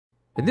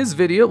In this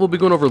video, we'll be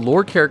going over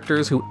lore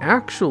characters who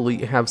actually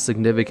have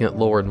significant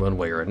lore in one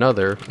way or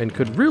another, and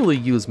could really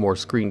use more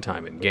screen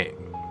time in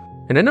game.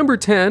 And at number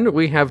 10,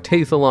 we have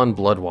Tyrathan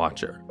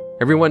Bloodwatcher.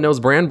 Everyone knows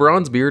Bran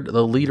Bronzebeard,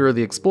 the leader of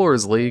the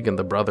Explorers League and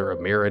the brother of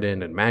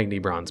Mirrodin and Magni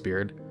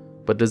Bronzebeard.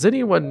 But does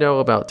anyone know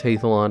about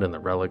Tyrathan and the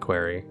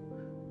Reliquary?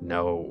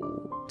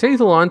 No.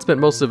 Tyrathan spent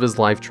most of his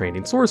life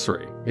training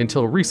sorcery,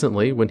 until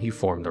recently when he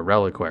formed the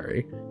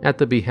Reliquary, at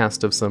the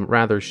behest of some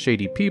rather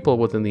shady people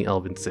within the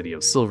elven city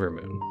of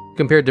Silvermoon.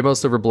 Compared to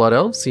most of her blood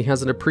elves, he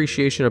has an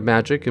appreciation of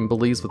magic and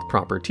believes with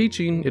proper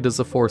teaching it is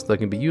a force that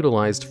can be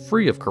utilized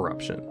free of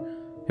corruption.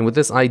 And with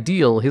this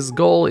ideal, his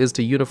goal is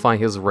to unify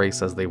his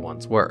race as they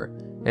once were,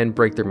 and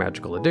break their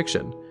magical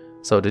addiction.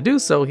 So to do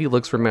so, he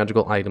looks for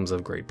magical items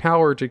of great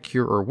power to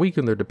cure or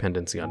weaken their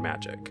dependency on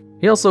magic.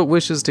 He also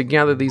wishes to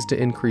gather these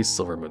to increase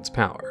Silvermoon's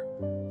power.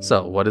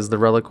 So what is the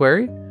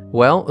Reliquary?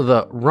 Well,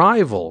 the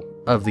rival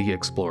of the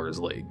Explorers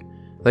League.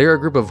 They are a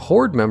group of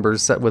Horde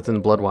members set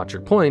within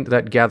Bloodwatcher Point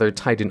that gather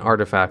Titan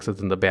artifacts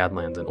within the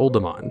Badlands and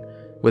Uldaman,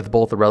 with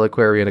both the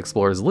Reliquary and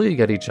Explorers League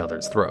at each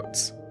other's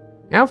throats.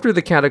 After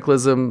the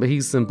Cataclysm,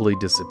 he simply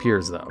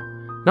disappears though,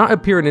 not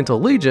appearing until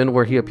Legion,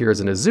 where he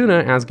appears in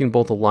Azsuna asking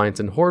both Alliance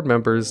and Horde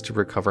members to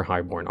recover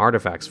Highborn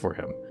artifacts for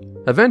him,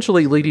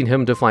 eventually leading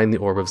him to find the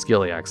Orb of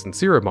Skiliax in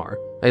Siramar,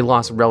 a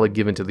lost relic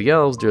given to the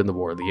Elves during the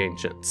War of the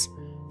Ancients.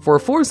 For a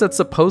force that's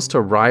supposed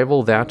to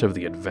rival that of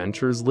the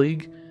Adventurers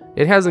League,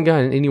 it hasn't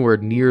gotten anywhere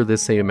near the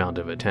same amount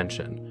of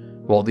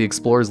attention. While the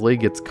Explorers League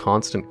gets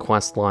constant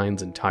quest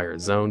lines, entire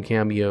zone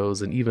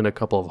cameos, and even a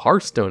couple of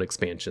Hearthstone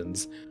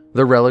expansions,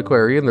 the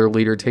Reliquary and their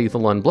leader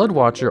Tyrathan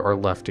Bloodwatcher are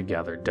left to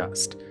gather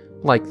dust,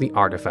 like the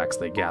artifacts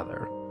they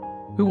gather.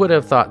 Who would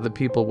have thought that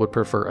people would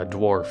prefer a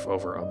dwarf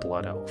over a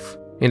blood elf?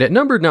 And at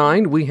number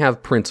 9, we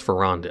have Prince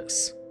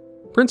Farondis.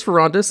 Prince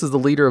Farondis is the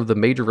leader of the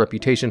major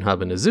reputation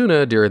hub in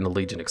Azsuna during the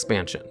Legion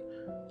expansion.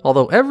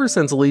 Although ever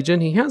since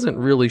Legion, he hasn't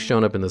really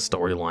shown up in the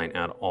storyline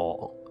at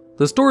all.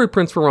 The story of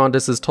Prince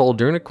Farondis is told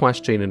during a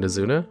quest chain in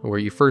Azsuna, where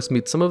you first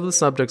meet some of the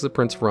subjects of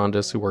Prince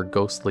Farondis who are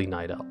ghostly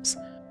night elves.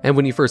 And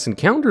when you first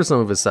encounter some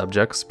of his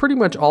subjects, pretty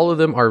much all of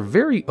them are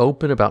very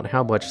open about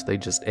how much they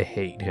just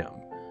hate him.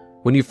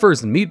 When you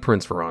first meet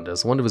Prince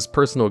Farondis, one of his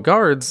personal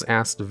guards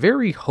asked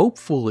very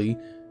hopefully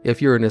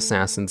if you're an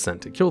assassin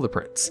sent to kill the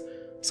prince.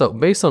 So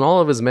based on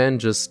all of his men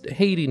just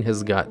hating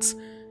his guts,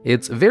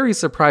 it's very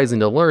surprising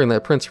to learn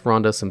that Prince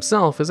Farondis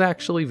himself is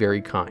actually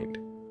very kind.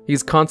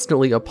 He's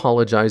constantly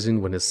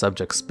apologizing when his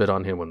subjects spit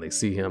on him when they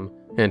see him,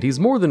 and he's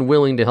more than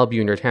willing to help you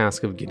in your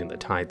task of getting the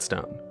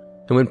Tidestone.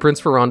 And when Prince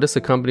Farondis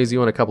accompanies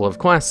you on a couple of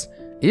quests,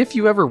 if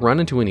you ever run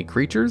into any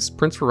creatures,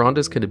 Prince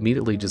Farondis can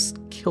immediately just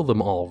kill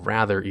them all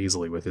rather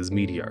easily with his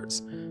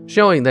meteors,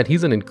 showing that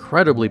he's an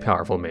incredibly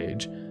powerful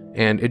mage,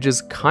 and it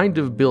just kind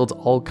of builds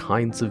all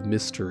kinds of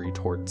mystery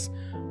towards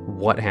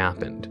what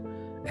happened.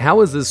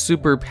 How is this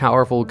super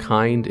powerful,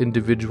 kind,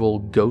 individual,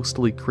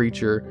 ghostly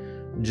creature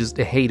just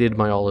hated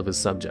by all of his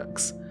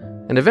subjects?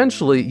 And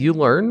eventually, you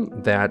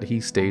learn that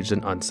he staged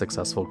an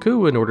unsuccessful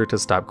coup in order to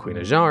stop Queen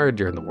Azshara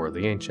during the War of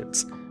the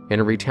Ancients.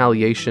 In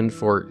retaliation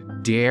for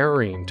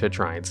daring to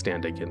try and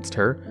stand against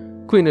her,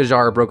 Queen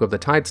Azshara broke up the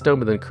Tidestone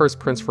and then cursed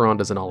Prince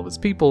Farondis and all of his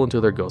people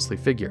into their ghostly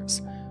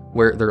figures,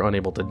 where they're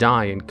unable to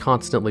die and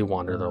constantly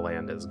wander their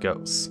land as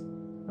ghosts.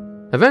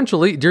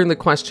 Eventually, during the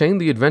quest chain,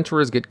 the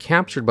adventurers get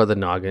captured by the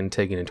Naga and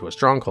taken into a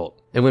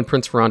stronghold, and when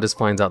Prince Farondis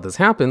finds out this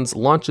happens,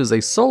 launches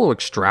a solo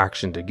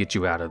extraction to get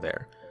you out of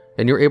there,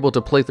 and you're able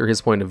to play through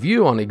his point of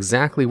view on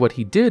exactly what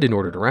he did in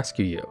order to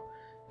rescue you.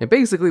 And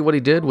basically what he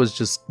did was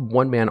just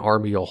one-man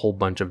army a whole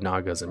bunch of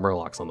Nagas and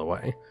Murlocs on the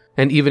way,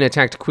 and even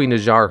attacked Queen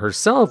Azshara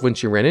herself when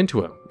she ran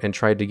into him, and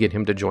tried to get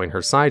him to join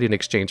her side in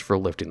exchange for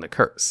lifting the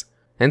curse.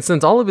 And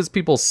since all of his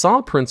people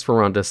saw Prince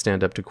Farondis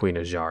stand up to Queen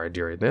Azshara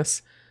during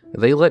this,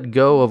 they let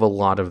go of a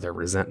lot of their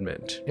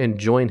resentment, and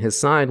join his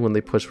side when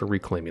they push for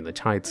reclaiming the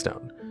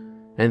Tidestone.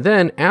 And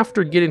then,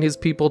 after getting his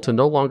people to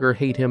no longer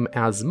hate him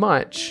as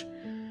much,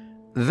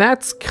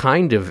 that's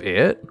kind of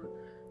it.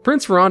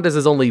 Prince Farondis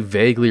is only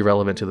vaguely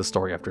relevant to the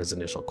story after his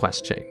initial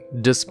quest chain,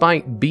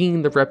 despite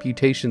being the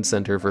reputation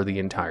center for the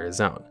entire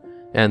zone,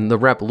 and the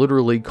rep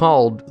literally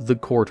called the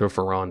Court of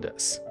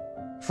Farondis.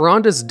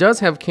 Farondis does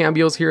have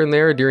cameos here and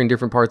there during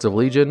different parts of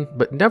Legion,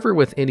 but never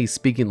with any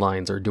speaking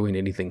lines or doing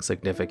anything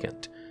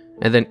significant.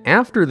 And then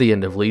after the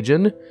end of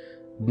Legion,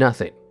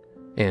 nothing.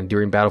 And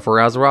during Battle for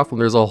Azeroth, when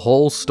there's a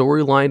whole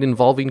storyline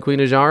involving Queen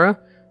Azshara,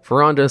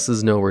 Farondis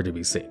is nowhere to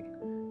be seen.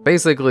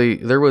 Basically,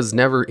 there was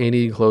never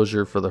any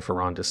closure for the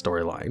Farondis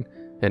storyline,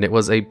 and it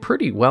was a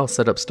pretty well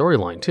set up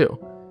storyline too.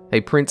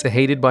 A prince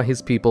hated by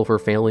his people for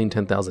failing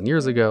 10,000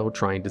 years ago,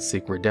 trying to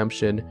seek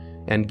redemption,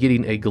 and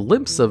getting a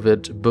glimpse of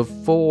it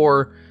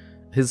before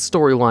his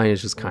storyline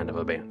is just kind of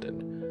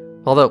abandoned.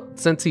 Although,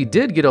 since he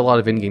did get a lot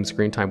of in-game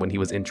screen time when he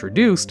was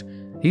introduced,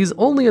 he's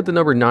only at the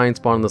number 9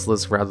 spot on this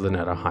list rather than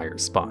at a higher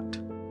spot.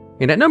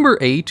 And at number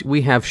 8,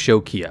 we have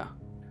Shokia.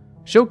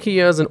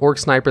 Shokia is an orc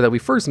sniper that we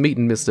first meet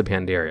in Mists of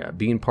Pandaria,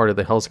 being part of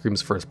the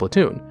Hellscream's first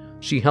platoon.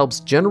 She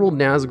helps General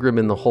Nazgrim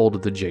in the hold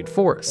of the Jade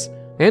Forest,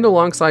 and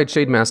alongside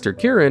Shademaster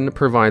Kieran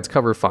provides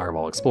cover fire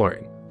while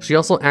exploring. She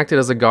also acted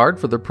as a guard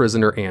for the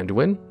prisoner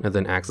Anduin, and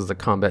then acts as a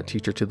combat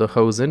teacher to the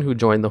Hosen who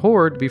joined the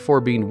Horde before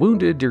being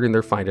wounded during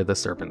their fight at the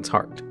Serpent's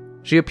Heart.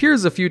 She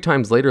appears a few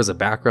times later as a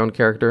background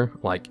character,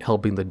 like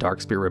helping the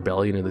Darkspear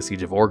Rebellion in the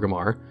Siege of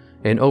Orgrimmar,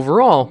 and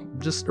overall,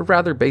 just a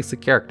rather basic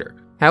character.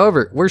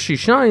 However, where she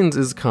shines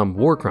is come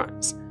War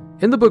Crimes.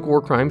 In the book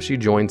War Crimes, she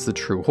joins the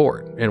True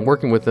Horde, and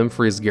working with them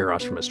frees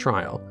Garrosh from his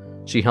trial.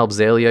 She helps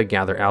Xalia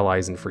gather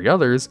allies and free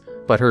others,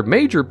 but her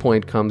major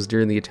point comes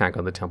during the attack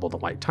on the Temple of the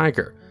White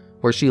Tiger,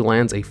 where she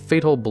lands a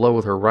fatal blow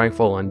with her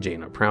rifle on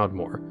Jaina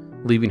Proudmoore,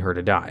 leaving her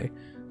to die,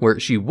 where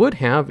she would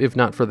have if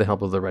not for the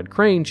help of the Red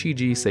Crane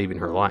Chi-Ji saving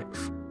her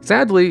life.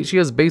 Sadly, she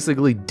has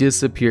basically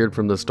disappeared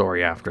from the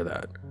story after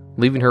that,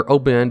 leaving her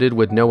open-ended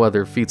with no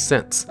other feats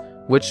since,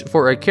 which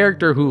for a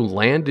character who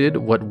landed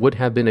what would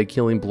have been a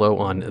killing blow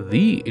on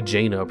the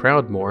Jaina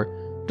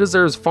Proudmoore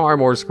deserves far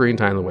more screen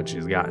time than what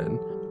she's gotten,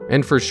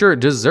 and for sure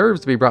deserves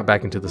to be brought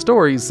back into the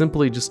story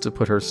simply just to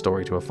put her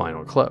story to a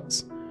final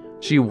close.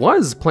 She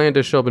was planned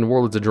to show up in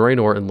Warlords of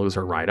Draenor and lose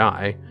her right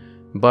eye,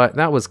 but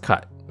that was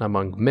cut,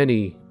 among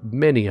many,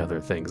 many other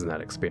things in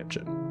that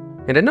expansion.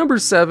 And at number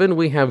 7,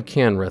 we have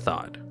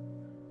Kanrethad.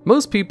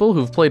 Most people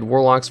who've played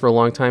Warlocks for a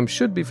long time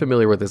should be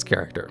familiar with this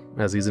character,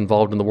 as he's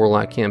involved in the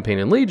Warlock campaign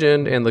in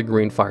Legion and the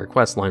Greenfire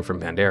questline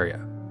from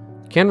Pandaria.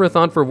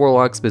 Kanrethad for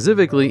Warlock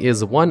specifically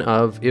is one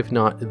of, if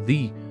not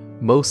the,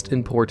 most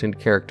important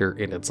character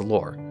in its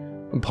lore,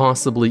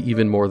 possibly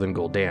even more than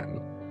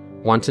Gul'dan.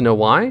 Want to know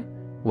why?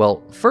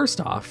 Well,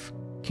 first off,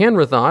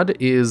 Kanrethad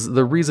is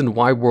the reason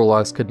why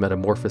Warlocks could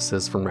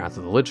metamorphosis from Wrath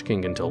of the Lich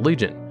King until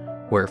Legion,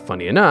 where,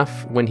 funny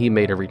enough, when he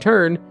made a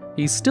return,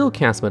 he still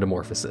cast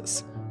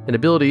Metamorphosis, an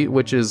ability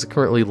which is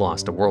currently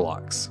lost to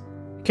Warlocks.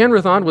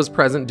 Kanrethad was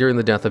present during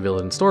the death of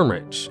Illidan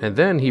Stormrage, and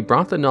then he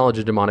brought the knowledge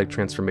of demonic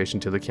transformation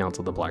to the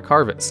Council of the Black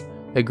Harvest,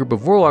 a group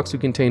of Warlocks who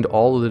contained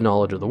all of the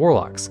knowledge of the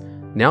Warlocks,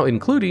 now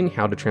including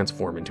how to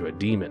transform into a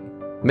demon.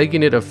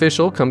 Making it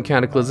official come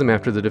Cataclysm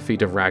after the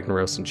defeat of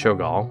Ragnaros and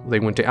Cho'Gall, they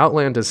went to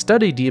Outland to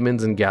study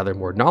demons and gather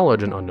more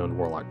knowledge on unknown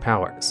Warlock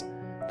powers.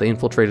 They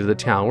infiltrated the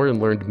tower and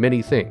learned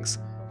many things,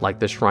 like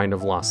the Shrine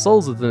of Lost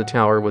Souls within the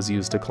tower was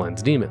used to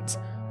cleanse demons,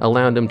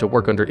 allowing them to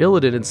work under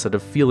Illidan instead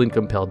of feeling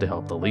compelled to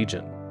help the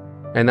Legion.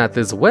 And that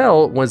this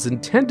well was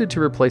intended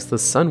to replace the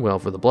Sun Well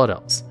for the Blood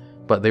Elves,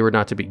 but they were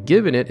not to be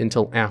given it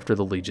until after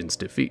the Legion's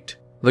defeat.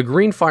 The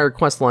Greenfire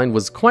questline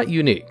was quite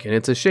unique, and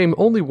it's a shame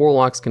only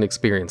Warlocks can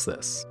experience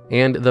this.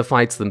 And the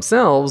fights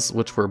themselves,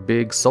 which were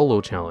big solo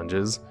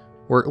challenges,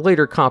 were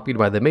later copied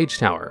by the Mage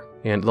Tower,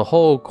 and the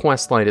whole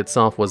questline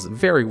itself was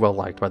very well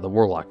liked by the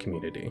Warlock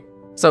community.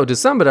 So to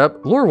sum it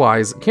up,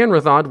 lore-wise,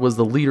 Kanrethad was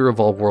the leader of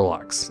all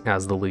Warlocks,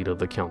 as the lead of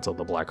the Council of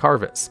the Black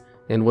Harvest,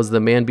 and was the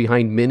man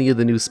behind many of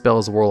the new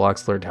spells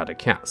Warlocks learned how to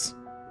cast.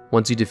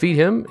 Once you defeat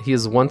him,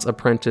 his once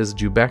apprentice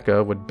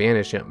Jubeka would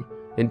banish him,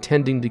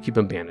 intending to keep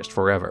him banished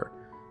forever.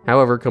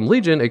 However, come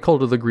Legion, a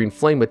cult of the Green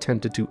Flame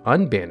attempted to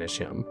unbanish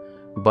him,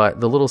 but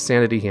the little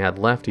sanity he had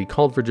left, he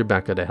called for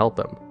Jubeka to help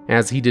him,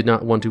 as he did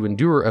not want to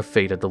endure a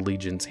fate at the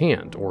Legion's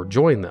hand, or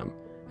join them.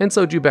 And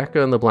so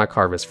Jubeka and the Black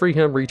Harvest free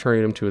him,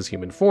 returning him to his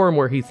human form,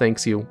 where he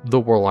thanks you, the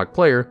Warlock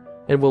player,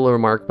 and will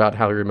remark about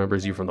how he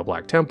remembers you from the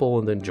Black Temple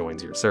and then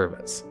joins your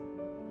service.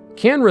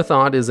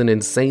 Kanrethad is an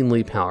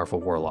insanely powerful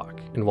Warlock,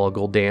 and while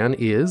Gul'dan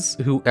is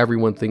who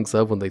everyone thinks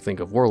of when they think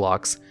of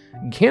Warlocks,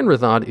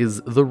 Kanrethad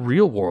is the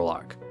real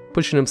Warlock,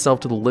 pushing himself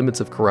to the limits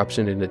of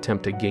corruption in an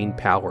attempt to gain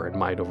power and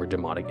might over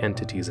demonic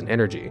entities and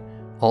energy,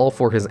 all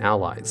for his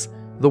allies,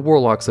 the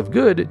Warlocks of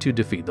Good, to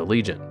defeat the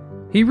Legion.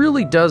 He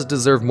really does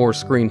deserve more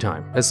screen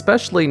time,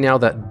 especially now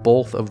that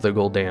both of the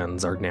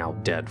Gul'dans are now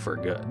dead for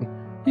good.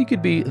 He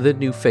could be the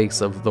new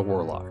face of the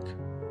Warlock.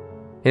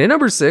 And at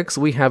number 6,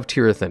 we have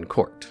Tyrathan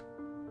Khort.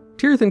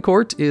 Tyrathan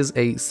Khort is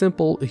a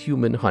simple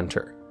human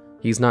hunter.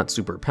 He's not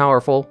super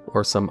powerful,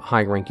 or some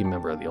high-ranking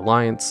member of the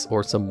Alliance,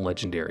 or some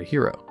legendary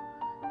hero.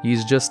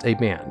 He's just a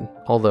man,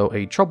 although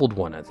a troubled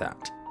one at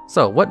that.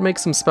 So what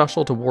makes him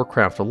special to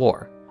Warcraft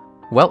lore?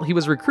 Well, he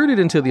was recruited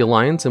into the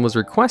Alliance and was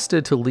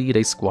requested to lead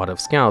a squad of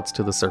scouts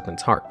to the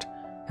Serpent's Heart.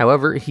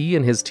 However, he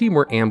and his team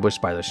were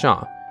ambushed by the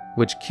Shah,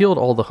 which killed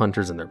all the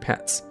hunters and their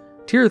pets,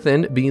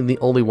 Tyrathan being the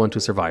only one to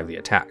survive the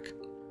attack.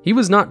 He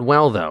was not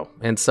well though,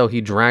 and so he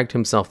dragged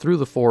himself through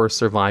the forest,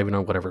 surviving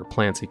on whatever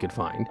plants he could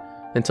find,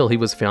 until he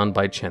was found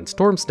by Chen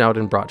Stormstout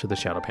and brought to the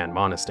Shadowpan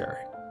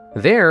Monastery.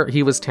 There,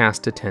 he was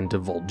tasked to tend to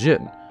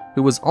Vol'jin,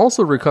 who was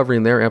also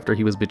recovering there after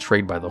he was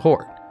betrayed by the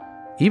Horde.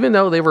 Even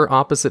though they were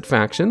opposite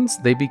factions,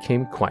 they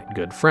became quite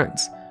good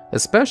friends,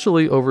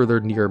 especially over their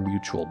near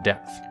mutual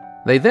death.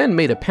 They then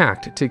made a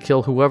pact to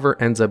kill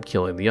whoever ends up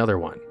killing the other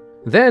one.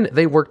 Then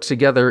they worked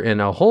together in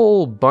a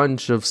whole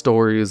bunch of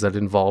stories that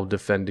involved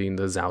defending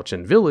the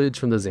Zauchen village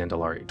from the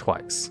Zandalari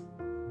twice.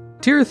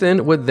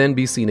 Tyrathan would then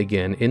be seen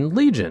again in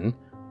Legion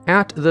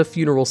at the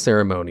funeral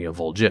ceremony of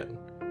Vol'jin.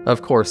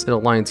 Of course, an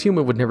Alliance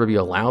human would never be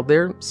allowed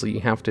there, so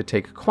you have to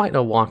take quite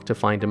a walk to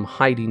find him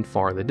hiding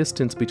far in the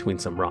distance between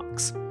some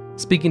rocks.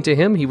 Speaking to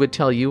him, he would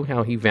tell you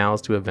how he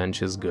vows to avenge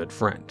his good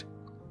friend.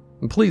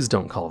 Please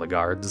don't call the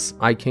guards.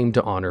 I came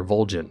to honor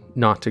Vol'jin,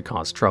 not to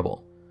cause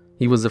trouble.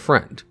 He was a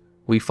friend.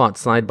 We fought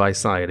side by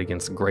side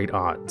against great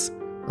odds.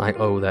 I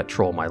owe that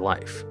troll my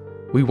life.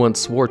 We once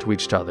swore to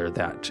each other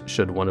that,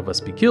 should one of us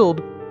be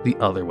killed, the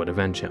other would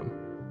avenge him.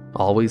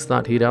 Always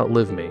thought he'd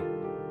outlive me.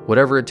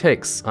 Whatever it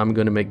takes, I'm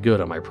going to make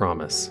good on my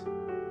promise.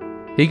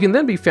 He can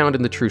then be found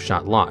in the True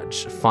Shot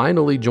Lodge,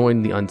 finally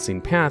joining the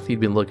unseen path he'd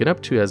been looking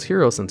up to as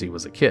hero since he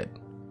was a kid.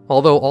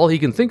 Although all he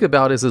can think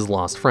about is his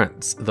lost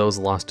friends, those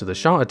lost to the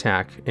Shah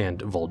attack and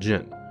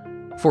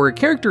Vol'jin. For a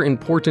character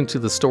important to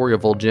the story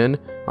of Vol'jin,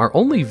 our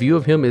only view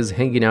of him is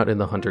hanging out in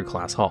the Hunter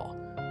class hall,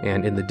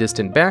 and in the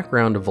distant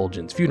background of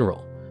Vol'jin's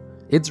funeral.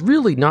 It's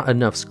really not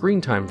enough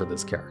screen time for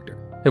this character.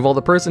 And while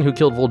the person who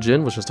killed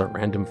Vol'jin was just a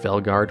random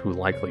Felguard who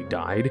likely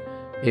died,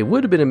 it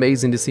would have been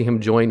amazing to see him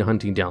join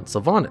hunting down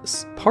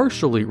Sylvanas,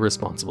 partially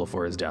responsible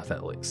for his death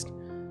at least.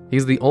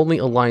 He's the only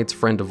alliance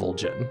friend of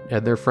Vol'jin,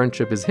 and their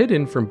friendship is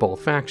hidden from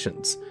both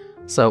factions,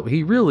 so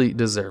he really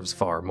deserves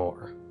far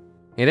more.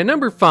 And at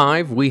number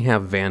 5, we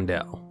have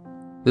Vandel.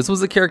 This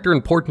was a character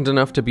important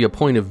enough to be a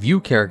point of view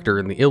character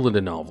in the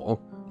Illidan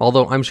novel,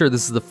 although I'm sure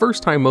this is the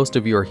first time most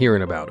of you are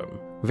hearing about him.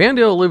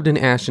 Vandel lived in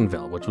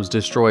Ashenvale, which was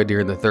destroyed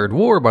during the Third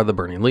War by the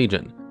Burning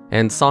Legion,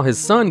 and saw his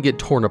son get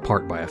torn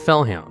apart by a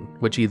Fellhound,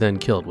 which he then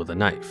killed with a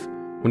knife.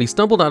 When he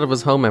stumbled out of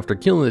his home after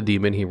killing the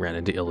demon, he ran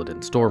into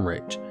Illidan's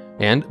Stormrage,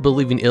 and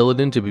believing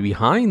Illidan to be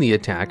behind the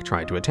attack,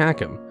 tried to attack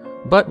him,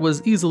 but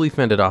was easily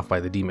fended off by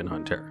the demon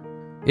hunter.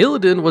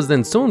 Illidan was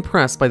then so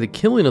impressed by the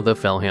killing of the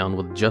Fellhound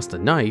with just a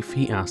knife,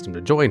 he asked him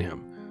to join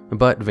him,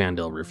 but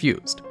Vandel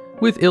refused,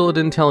 with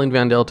Illidan telling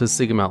Vandel to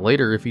seek him out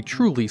later if he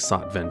truly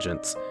sought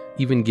vengeance,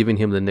 even giving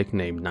him the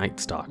nickname Night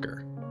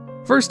Stalker.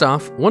 First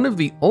off, one of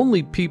the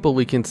only people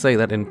we can say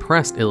that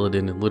impressed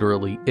Illidan in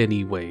literally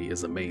any way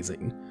is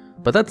amazing.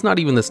 But that's not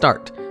even the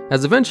start,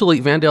 as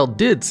eventually Vandel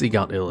did seek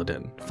out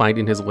Illidan,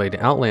 finding his way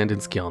to Outland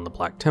and scaling the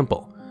Black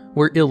Temple,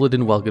 where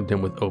Illidan welcomed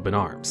him with open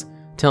arms,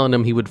 telling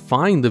him he would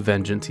find the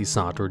vengeance he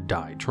sought or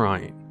die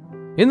trying.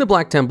 In the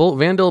Black Temple,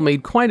 Vandel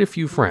made quite a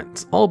few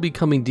friends, all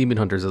becoming demon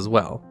hunters as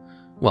well.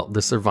 Well,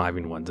 the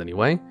surviving ones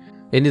anyway.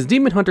 In his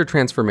demon hunter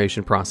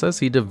transformation process,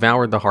 he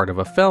devoured the heart of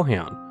a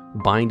Fellhound,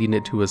 binding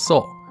it to his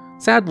soul,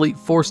 sadly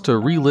forced to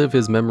relive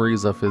his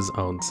memories of his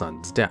own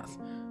son's death,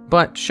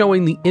 but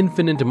showing the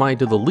infinite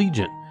might of the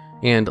Legion,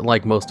 and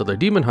like most other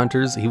demon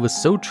hunters, he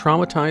was so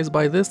traumatized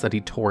by this that he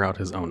tore out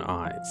his own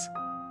eyes.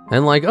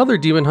 And like other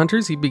demon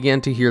hunters, he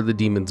began to hear the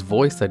demon's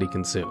voice that he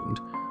consumed,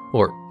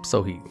 or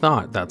so he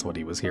thought that's what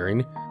he was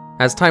hearing.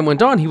 As time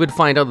went on, he would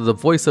find out that the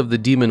voice of the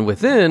demon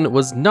within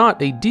was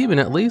not a demon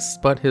at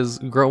least, but his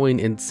growing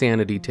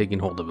insanity taking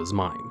hold of his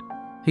mind.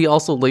 He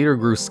also later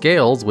grew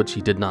scales, which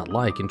he did not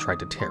like and tried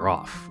to tear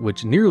off,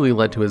 which nearly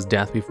led to his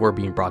death before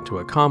being brought to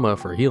a coma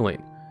for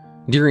healing.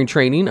 During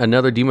training,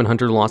 another demon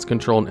hunter lost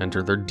control and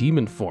entered their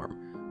demon form,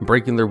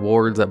 breaking their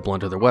wards that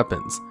blunted their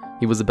weapons.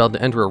 He was about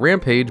to enter a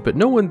rampage, but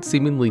no one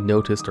seemingly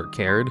noticed or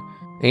cared,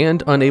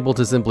 and unable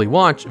to simply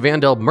watch,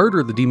 Vandel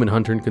murdered the demon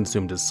hunter and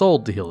consumed his soul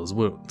to heal his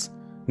wounds.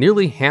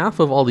 Nearly half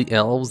of all the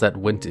elves that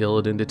went to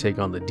Illidan to take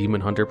on the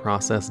demon hunter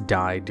process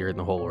died during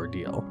the whole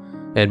ordeal,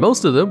 and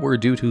most of them were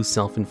due to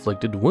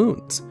self-inflicted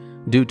wounds,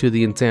 due to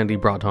the insanity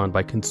brought on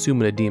by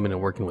consuming a demon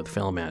and working with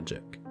fel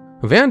magic.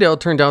 Vandel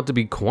turned out to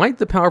be quite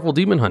the powerful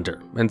demon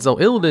hunter, and so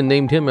Illidan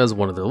named him as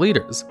one of their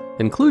leaders,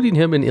 including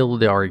him in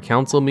Illidari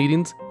council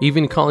meetings,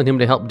 even calling him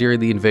to help during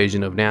the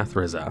invasion of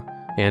Nathreza,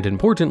 and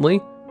importantly,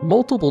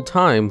 multiple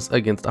times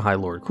against the High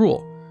Lord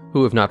Cruel,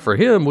 who if not for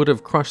him would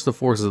have crushed the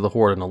forces of the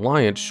Horde and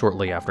Alliance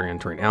shortly after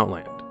entering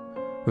Outland.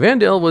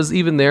 Vandel was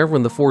even there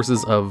when the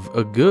forces of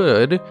a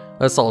good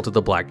assaulted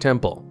the Black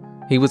Temple.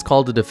 He was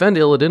called to defend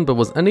Illidan but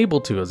was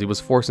unable to as he was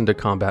forced into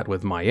combat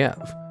with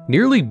Maiev,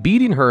 nearly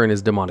beating her in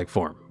his demonic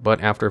form,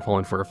 but after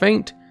falling for a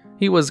feint,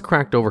 he was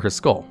cracked over his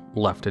skull,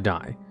 left to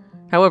die.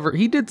 However,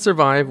 he did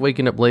survive,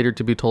 waking up later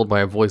to be told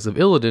by a voice of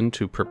Illidan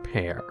to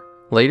prepare.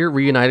 Later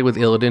reunited with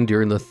Illidan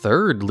during the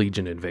Third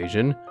Legion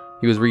invasion,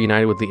 he was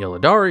reunited with the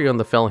Illidari on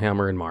the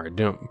Fellhammer in Mara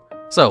Doom.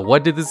 So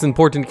what did this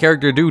important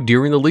character do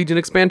during the Legion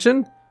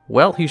expansion?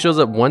 Well, he shows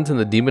up once in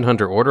the Demon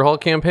Hunter Order Hall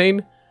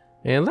campaign,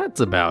 and that's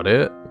about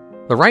it.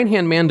 The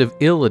right-hand man of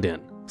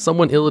Illidan,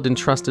 someone Illidan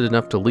trusted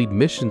enough to lead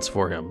missions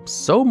for him,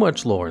 so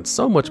much lore and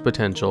so much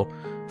potential,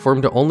 for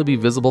him to only be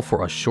visible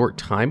for a short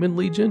time in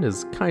Legion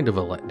is kind of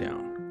a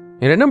letdown.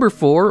 And at number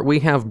 4, we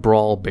have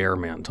Broll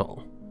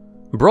Bearmantle.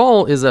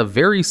 Broll is a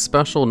very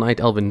special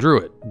Night Elven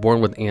druid, born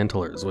with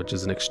antlers, which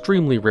is an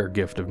extremely rare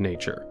gift of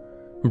nature.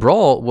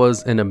 Broll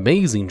was an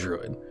amazing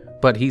druid,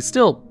 but he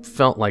still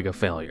felt like a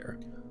failure.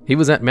 He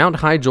was at Mount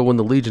Hyjal when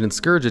the Legion and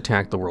Scourge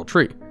attacked the World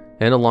Tree,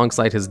 and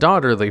alongside his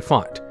daughter they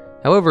fought.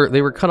 However,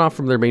 they were cut off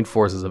from their main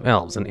forces of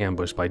elves and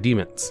ambushed by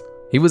demons.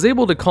 He was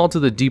able to call to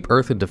the deep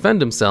earth and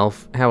defend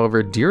himself,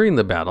 however during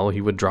the battle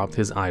he would drop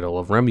his idol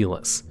of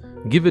Remulus,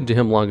 given to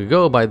him long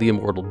ago by the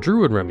immortal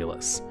druid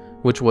Remulus,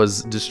 which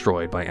was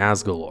destroyed by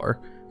Asgalor,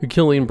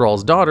 killing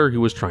Broll's daughter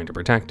who was trying to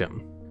protect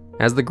him.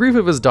 As the grief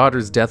of his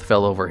daughter's death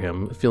fell over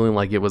him, feeling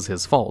like it was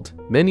his fault,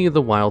 many of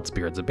the wild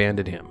spirits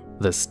abandoned him.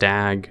 The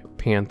stag,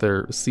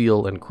 panther,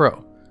 seal, and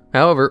crow.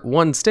 However,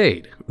 one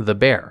stayed, the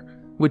bear,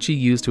 which he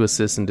used to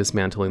assist in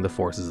dismantling the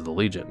forces of the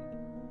Legion.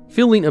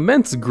 Feeling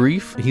immense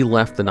grief, he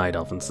left the Night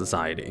Elfin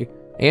Society,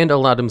 and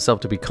allowed himself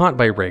to be caught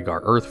by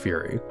Rhaegar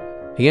Earthfury.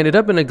 He ended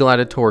up in a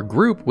gladiator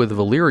group with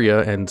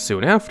Valyria and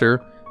soon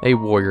after, a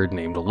warrior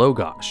named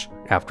Logosh,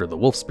 after the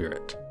wolf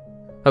spirit.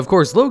 Of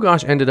course,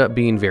 Logosh ended up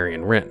being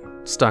Varian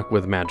Wrynn, stuck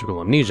with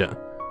magical amnesia.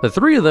 The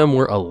three of them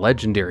were a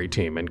legendary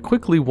team and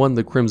quickly won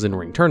the Crimson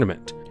Ring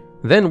tournament,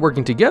 then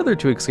working together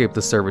to escape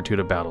the servitude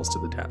of battles to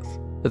the death.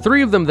 The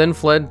three of them then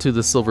fled to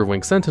the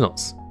Silverwing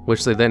Sentinels,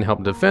 which they then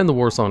helped defend the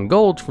Warsong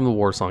Gulch from the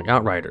Warsong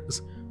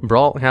Outriders.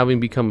 Broll, having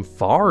become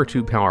far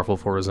too powerful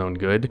for his own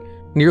good,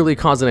 nearly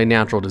causing a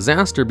natural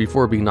disaster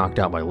before being knocked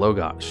out by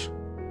Logosh.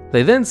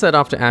 They then set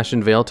off to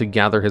Ashenvale to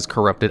gather his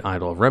corrupted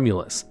idol of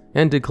Remulus,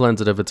 and to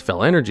cleanse it of its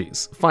fell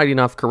energies, fighting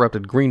off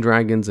corrupted green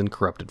dragons and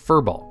corrupted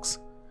furbolgs.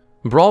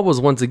 Broll was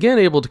once again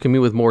able to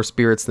commune with more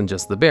spirits than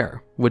just the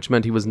bear, which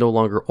meant he was no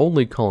longer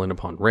only calling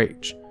upon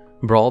rage.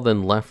 Broll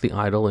then left the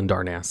idol in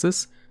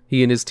Darnassus.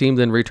 He and his team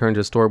then returned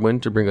to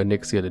Stormwind to bring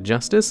Onyxia to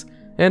justice,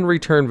 and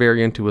return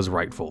Varian to his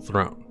rightful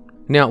throne.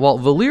 Now, while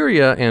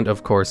Valyria and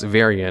of course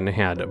Varian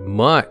had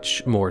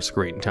much more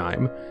screen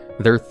time,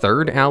 their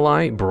third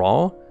ally,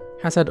 Broll,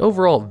 has had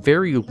overall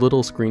very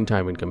little screen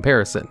time in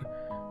comparison.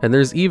 And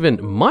there's even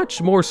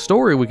much more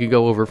story we could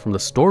go over from the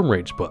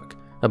Stormrage book,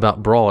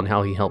 about Broll and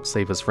how he helped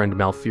save his friend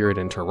Malfurion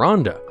and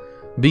Tyrande,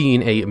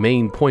 being a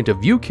main point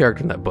of view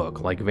character in that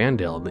book, like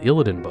Vandel in the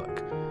Illidan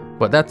book.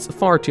 But that's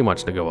far too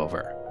much to go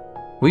over.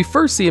 We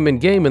first see him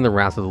in-game in the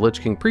Wrath of the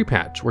Lich King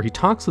pre-patch, where he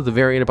talks with the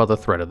Varian about the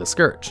threat of the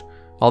Scourge,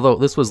 although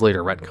this was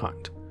later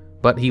retconned.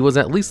 But he was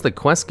at least the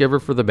quest giver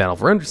for the Battle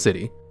for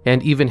Undercity,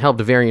 and even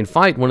helped Varian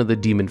fight one of the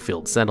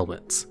demon-filled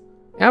settlements.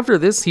 After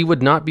this, he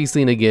would not be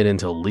seen again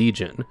until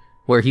Legion,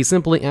 where he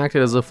simply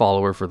acted as a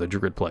follower for the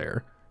Druid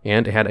player,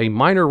 and had a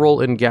minor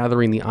role in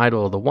gathering the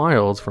Idol of the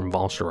Wilds from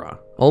Val'sharah,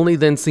 only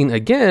then seen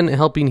again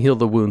helping heal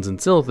the wounds in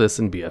Silithus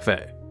and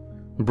BFA.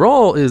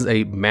 Broll is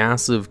a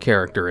massive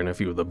character in a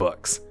few of the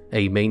books,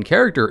 a main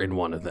character in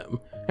one of them,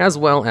 as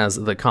well as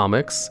the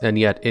comics, and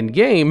yet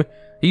in-game,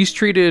 he's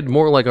treated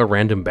more like a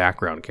random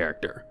background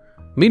character.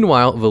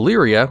 Meanwhile,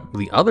 Valyria,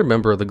 the other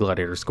member of the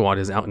Gladiator Squad,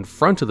 is out in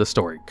front of the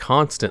story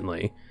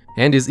constantly,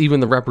 and is even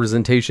the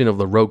representation of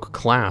the rogue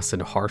class in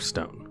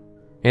Hearthstone.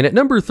 And at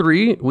number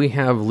 3, we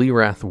have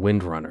Lirath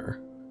Windrunner.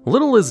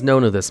 Little is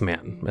known of this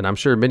man, and I'm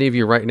sure many of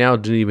you right now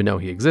didn't even know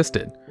he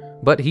existed,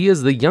 but he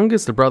is the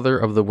youngest brother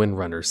of the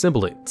Windrunner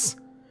siblings.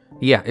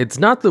 Yeah, it's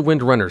not the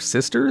Windrunner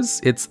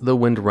sisters, it's the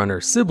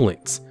Windrunner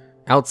siblings.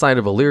 Outside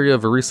of Valyria,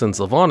 Varys, and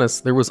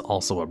Sylvanas, there was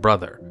also a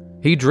brother.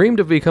 He dreamed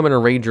of becoming a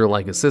ranger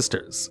like his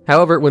sisters.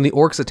 However, when the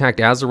orcs attacked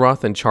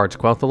Azeroth and charged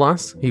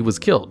Quel'Thalas, he was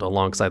killed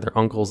alongside their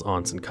uncles,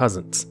 aunts, and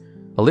cousins.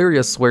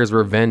 Valyria swears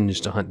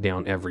revenge to hunt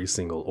down every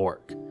single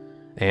orc.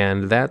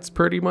 And that's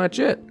pretty much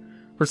it.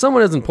 For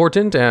someone as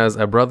important as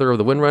a brother of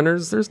the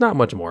Windrunners, there's not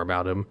much more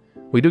about him.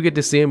 We do get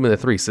to see him in the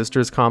Three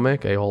Sisters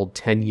comic, a whole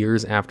 10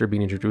 years after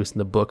being introduced in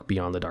the book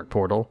Beyond the Dark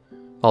Portal.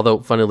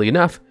 Although, funnily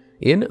enough,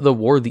 in the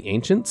War of the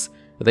Ancients,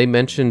 they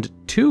mentioned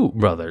 2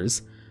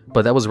 brothers,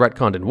 but that was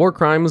retconned in War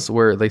Crimes,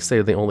 where they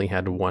say they only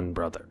had 1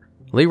 brother.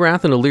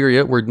 Lirath and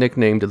Illyria were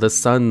nicknamed the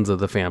sons of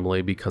the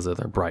family because of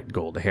their bright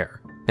gold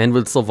hair. And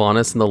with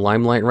Sylvanas in the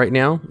limelight right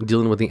now,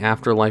 dealing with the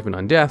afterlife and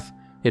undeath,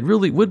 it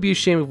really would be a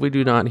shame if we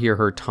do not hear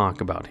her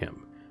talk about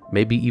him.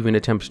 Maybe even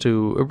attempt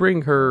to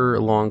bring her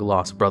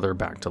long-lost brother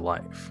back to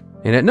life.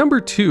 And at number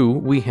 2,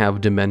 we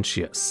have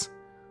Dimensius.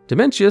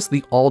 Dimensius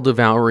the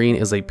All-Devouring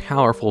is a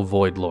powerful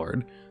Void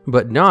Lord,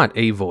 but not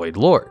a Void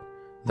Lord.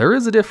 There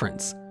is a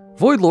difference.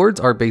 Void Lords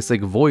are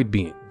basic Void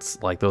beings,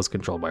 like those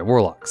controlled by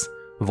Warlocks.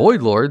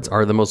 Void Lords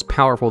are the most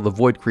powerful of the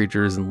Void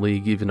creatures in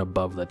League, even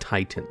above the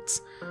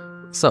Titans.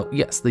 So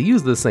yes, they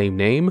use the same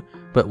name,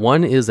 but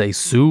one is a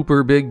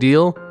super big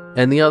deal,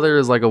 and the other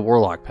is like a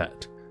Warlock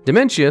pet.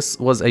 Dimensius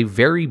was a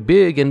very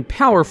big and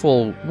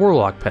powerful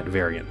Warlock pet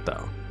variant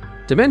though.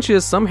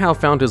 Dimensius somehow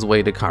found his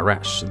way to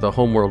Karesh, the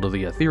homeworld of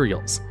the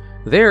Ethereals.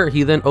 There,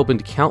 he then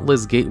opened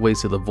countless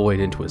gateways to the Void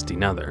and Twisty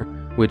Nether,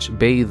 which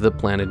bathed the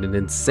planet in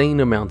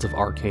insane amounts of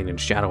arcane and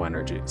shadow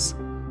energies.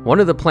 One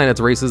of the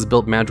planet's races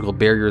built magical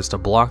barriers to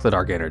block the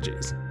dark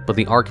energies, but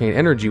the arcane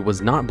energy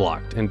was not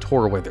blocked and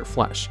tore away their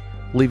flesh,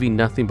 leaving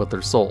nothing but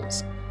their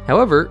souls.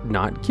 However,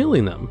 not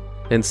killing them.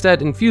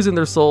 Instead, infusing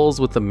their souls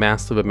with the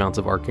massive amounts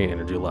of arcane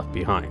energy left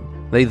behind.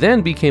 They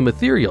then became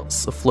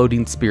ethereals,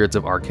 floating spirits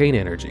of arcane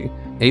energy,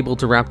 able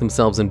to wrap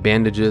themselves in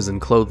bandages and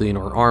clothing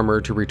or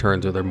armor to return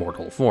to their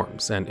mortal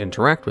forms and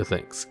interact with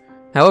things.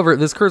 However,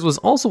 this curse was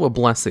also a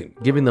blessing,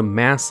 giving them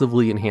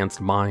massively enhanced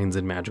minds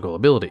and magical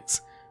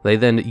abilities. They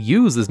then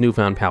used this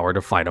newfound power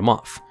to fight them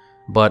off,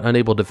 but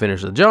unable to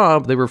finish the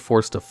job, they were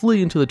forced to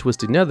flee into the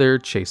Twisted Nether,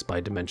 chased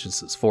by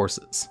Dimensius'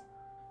 forces.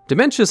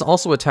 Dimensius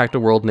also attacked a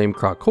world named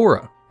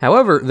Krakora.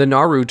 However, the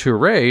Naru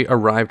Touré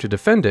arrived to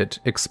defend it,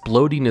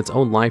 exploding its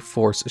own life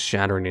force,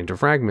 shattering into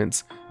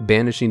fragments,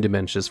 banishing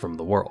Dimensius from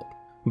the world.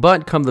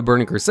 But come the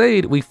Burning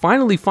Crusade, we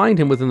finally find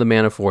him within the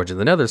Mana Forge in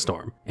the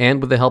Netherstorm,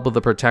 and with the help of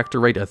the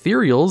Protectorate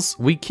Ethereals,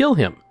 we kill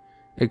him.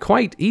 And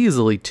quite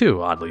easily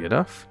too, oddly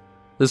enough.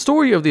 The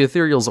story of the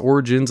Ethereals'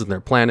 origins and their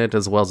planet,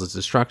 as well as its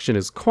destruction,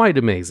 is quite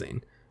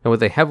amazing, and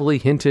with a heavily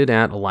hinted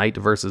at light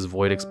versus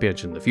void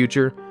expansion in the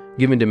future,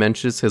 giving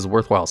Dimensius his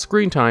worthwhile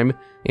screen time,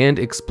 and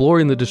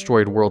exploring the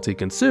destroyed worlds he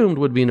consumed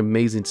would be an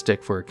amazing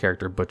stick for a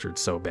character butchered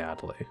so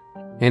badly.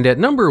 And at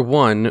number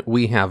 1,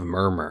 we have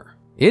Murmur.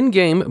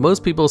 In-game,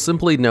 most people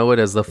simply know it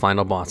as the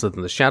final boss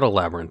within the Shadow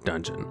Labyrinth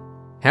dungeon.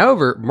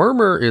 However,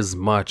 Murmur is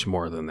much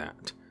more than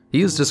that.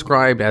 He is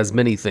described as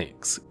many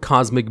things: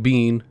 cosmic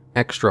being,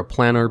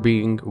 extraplanar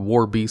being,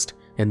 war beast,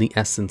 and the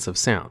essence of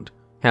sound.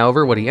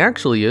 However, what he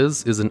actually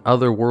is an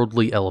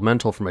otherworldly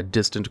elemental from a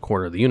distant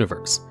corner of the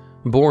universe,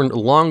 born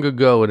long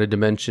ago in a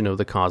dimension of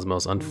the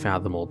cosmos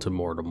unfathomable to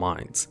mortal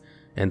minds,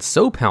 and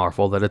so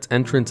powerful that its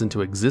entrance into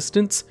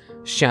existence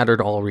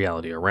shattered all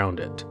reality around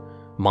it.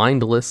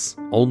 Mindless,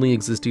 only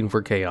existing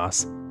for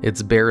chaos,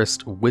 its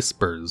barest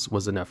whispers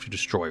was enough to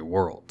destroy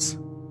worlds.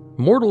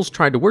 Mortals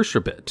tried to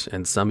worship it,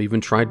 and some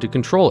even tried to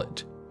control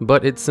it,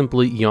 but it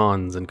simply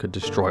yawns and could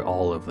destroy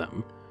all of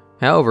them.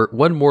 However,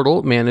 one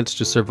mortal managed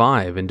to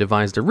survive and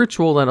devised a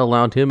ritual that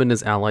allowed him and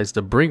his allies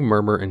to bring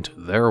Murmur into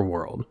their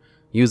world,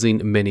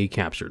 using many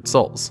captured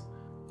souls.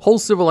 Whole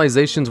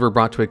civilizations were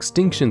brought to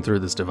extinction through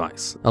this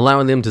device,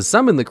 allowing them to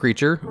summon the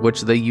creature,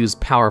 which they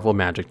used powerful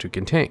magic to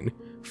contain,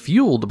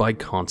 fueled by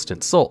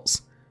constant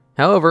souls.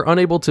 However,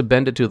 unable to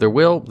bend it to their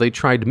will, they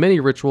tried many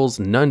rituals,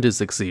 none to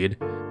succeed,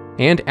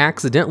 and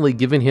accidentally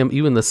giving him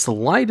even the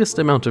slightest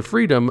amount of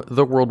freedom,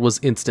 the world was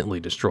instantly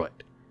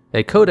destroyed.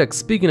 A codex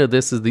speaking of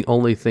this is the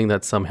only thing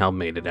that somehow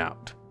made it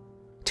out.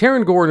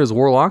 Tarangor and his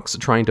warlocks,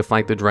 trying to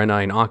fight the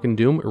Draenei and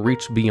Auchendoom,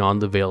 reached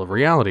beyond the Veil of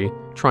Reality,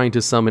 trying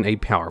to summon a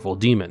powerful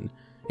demon,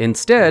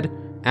 instead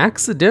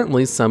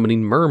accidentally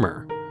summoning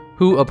Murmur,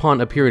 who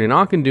upon appearing in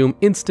Auchendoom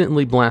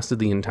instantly blasted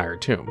the entire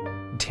tomb,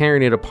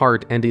 tearing it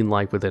apart, ending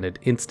life within it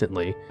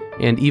instantly,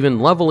 and even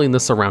leveling the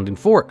surrounding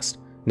forest,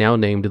 now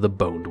named the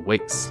Boned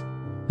Wastes.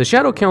 The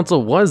Shadow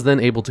Council was then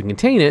able to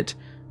contain it,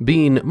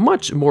 being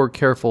much more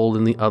careful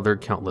than the other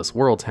countless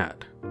worlds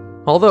had.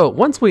 Although,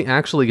 once we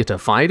actually get to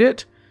fight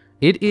it,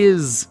 it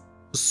is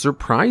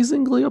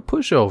surprisingly a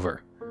pushover,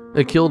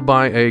 killed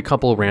by a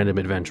couple random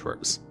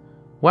adventurers.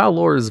 WoW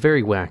lore is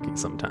very wacky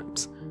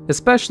sometimes,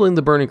 especially in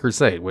the Burning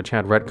Crusade, which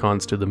had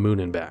retcons to the moon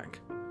and back.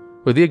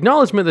 With the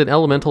acknowledgement that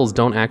elementals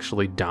don't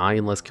actually die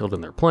unless killed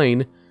in their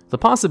plane, the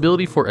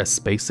possibility for a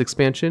space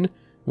expansion,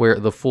 where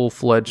the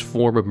full-fledged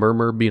form of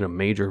Murmur being a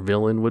major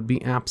villain, would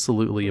be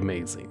absolutely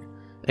amazing.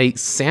 A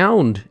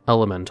sound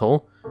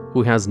elemental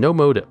who has no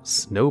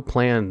motives, no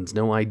plans,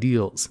 no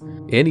ideals,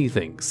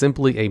 anything,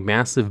 simply a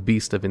massive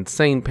beast of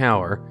insane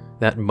power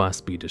that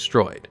must be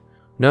destroyed.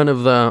 None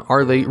of the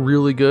 "are they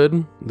really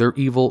good? Their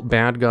evil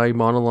bad guy"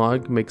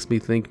 monologue makes me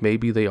think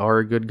maybe they are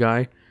a good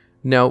guy.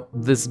 No,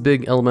 this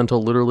big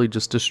elemental literally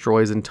just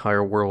destroys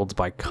entire worlds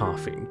by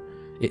coughing.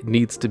 It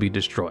needs to be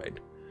destroyed.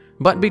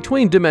 But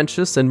between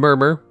Dimensius and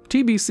Murmur,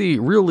 TBC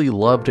really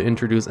loved to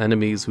introduce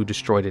enemies who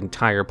destroyed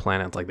entire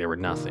planets like they were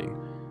nothing.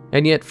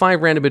 And yet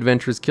 5 random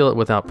adventures kill it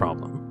without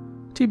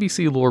problem.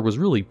 TBC lore was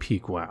really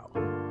peak WoW.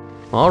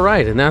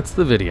 Alright, and that's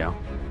the video.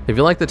 If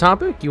you like the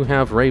topic, you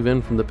have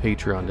Raven from the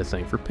Patreon to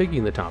thank for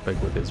picking the topic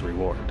with his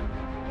reward.